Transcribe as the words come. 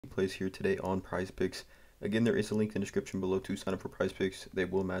plays here today on PrizePicks. Again, there is a link in the description below to sign up for PrizePicks. They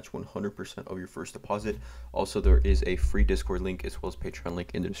will match 100% of your first deposit. Also, there is a free Discord link as well as Patreon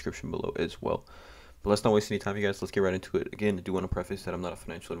link in the description below as well. But let's not waste any time, you guys. Let's get right into it. Again, I do want to preface that I'm not a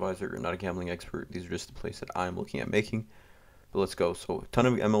financial advisor or not a gambling expert. These are just the plays that I'm looking at making. But let's go. So, a ton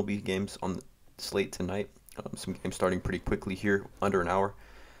of MLB games on the slate tonight. Some games starting pretty quickly here, under an hour.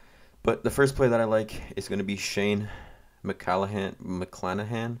 But the first play that I like is going to be Shane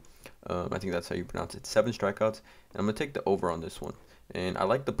McClanahan. I think that's how you pronounce it. 7 strikeouts. And I'm going to take the over on this one. And I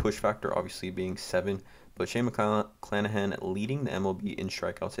like the push factor, obviously, being 7. But Shane McClanahan leading the MLB in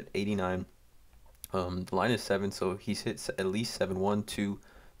strikeouts at 89. The line is 7, so he's hit at least 7. 1, 2,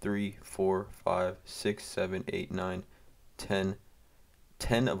 3, 4, 5, 6, 7, 8, 9, 10.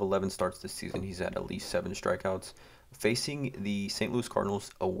 10 of 11 starts this season. He's had at least 7 strikeouts. Facing the St. Louis Cardinals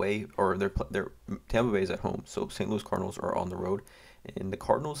away, or their Tampa Bay is at home, so St. Louis Cardinals are on the road, and the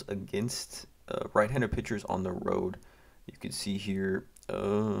Cardinals against right-handed pitchers on the road. You can see here,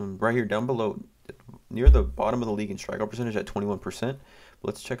 right here down below, near the bottom of the league in strikeout percentage at 21%.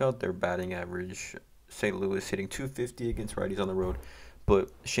 Let's check out their batting average. St. Louis hitting .250 against righties on the road, but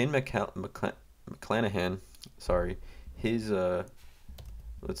Shane McClanahan, sorry, his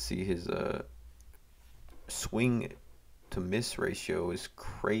let's see, his swing to miss ratio is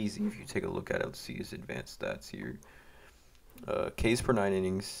crazy. If you take a look at it, let's see his advanced stats here. Ks per 9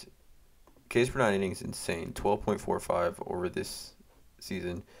 innings. Ks per 9 innings insane. 12.45 over this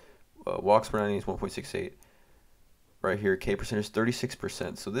season. Walks per 9 innings 1.68. Right here, K percentage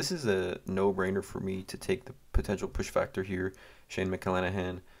 36%. So this is a no-brainer for me to take the potential push factor here. Shane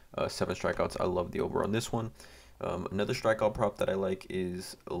McClanahan, 7 strikeouts. I love the over on this one. Another strikeout prop that I like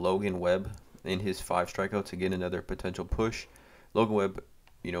is Logan Webb in his 5 strikeouts. Again, another potential push. Logan Webb,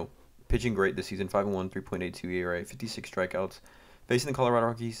 pitching great this season. 5-1, 3.82 ERA, 56 strikeouts. Facing the Colorado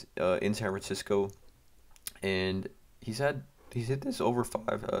Rockies in San Francisco, and he's hit this over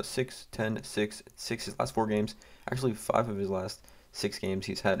 5, 6, 10, 6, 6 his last 4 games. Actually, 5 of his last 6 games,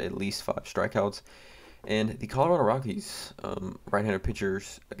 he's had at least 5 strikeouts. And the Colorado Rockies, right-handed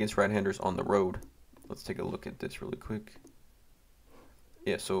pitchers against right-handers on the road. Let's take a look at this really quick.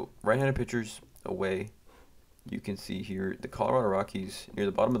 Yeah, so right-handed pitchers away. You can see here the Colorado Rockies near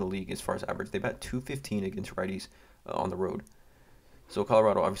the bottom of the league as far as average. They bat .215 against righties on the road. So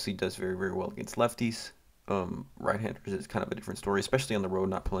Colorado obviously does very, very well against lefties. Right-handers is kind of a different story, especially on the road,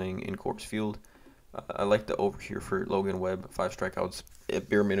 not playing in Coors Field. I like the over here for Logan Webb, 5 strikeouts. At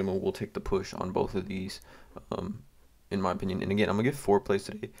bare minimum, we'll take the push on both of these, in my opinion. And again, I'm going to give 4 plays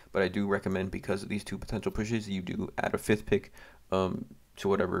today, but I do recommend, because of these 2 potential pushes, you do add a 5th pick to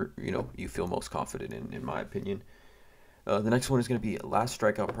whatever you feel most confident in my opinion. The next one is going to be last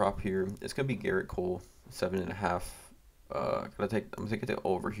strikeout prop here. It's going to be Garrett Cole, 7.5. I'm gonna take the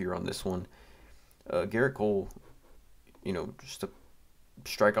over here on this one. Garrett Cole, just a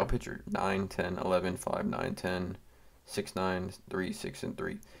strikeout pitcher. 9, 10, 11, 5, 9, 10, 6, 9, 3, 6, and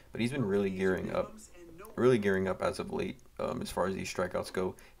 3. But he's been really gearing up as of late, as far as these strikeouts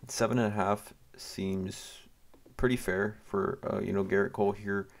go. 7.5 seems pretty fair for Garrett Cole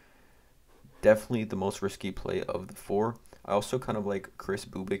here. Definitely the most risky play of the 4. I also kind of like Chris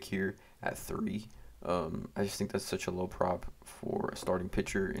Bubic here at 3. I just think that's such a low prop for a starting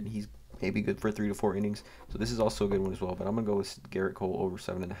pitcher, and he's maybe good for 3 to 4 innings. So this is also a good one as well. But I'm gonna go with Garrett Cole over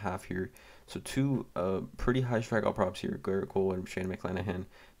 7.5 here. So 2 pretty high strikeout props here: Garrett Cole and Shane McClanahan,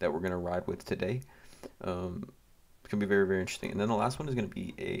 that we're gonna ride with today. It's gonna be very, very interesting. And then the last one is gonna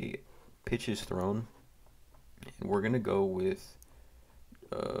be a pitches thrown. And we're going to go with,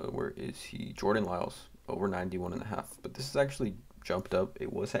 where is he? Jordan Lyles, over 91.5. But this is actually jumped up.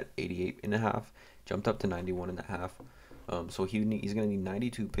 It was at 88.5, jumped up to 91.5. So he's going to need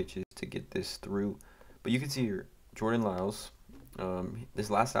 92 pitches to get this through. But you can see here, Jordan Lyles, this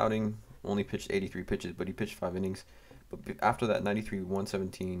last outing only pitched 83 pitches, but he pitched 5 innings. But after that, 93,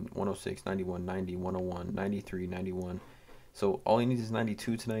 117, 106, 91, 90, 101, 93, 91. So all he needs is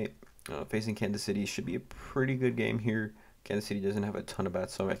 92 tonight. Facing Kansas City should be a pretty good game here. Kansas City doesn't have a ton of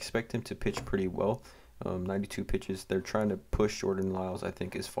bats, so I expect him to pitch pretty well. 92 pitches. They're trying to push Jordan Lyles, I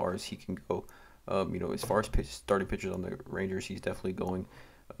think, as far as he can go. As far as starting pitchers on the Rangers, he's definitely going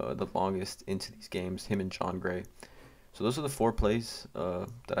the longest into these games, him and John Gray. So those are the 4 plays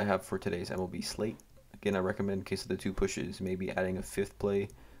that I have for today's MLB slate. Again, I recommend, in case of the 2 pushes, maybe adding a 5th play.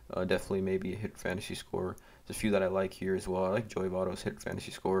 Definitely maybe a hit fantasy score. There's a few that I like here as well. I like Joey Votto's hit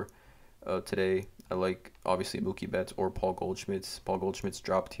fantasy score. Today, I like, obviously, Mookie Betts or Paul Goldschmidt's. Paul Goldschmidt's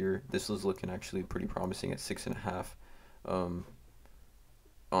dropped here. This was looking actually pretty promising at 6.5.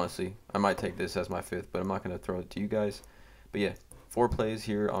 Honestly, I might take this as my 5th, but I'm not going to throw it to you guys. But yeah, 4 plays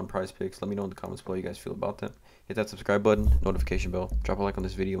here on PrizePicks. Let me know in the comments below how you guys feel about them. Hit that subscribe button, notification bell, drop a like on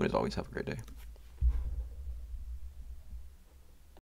this video, and as always, have a great day.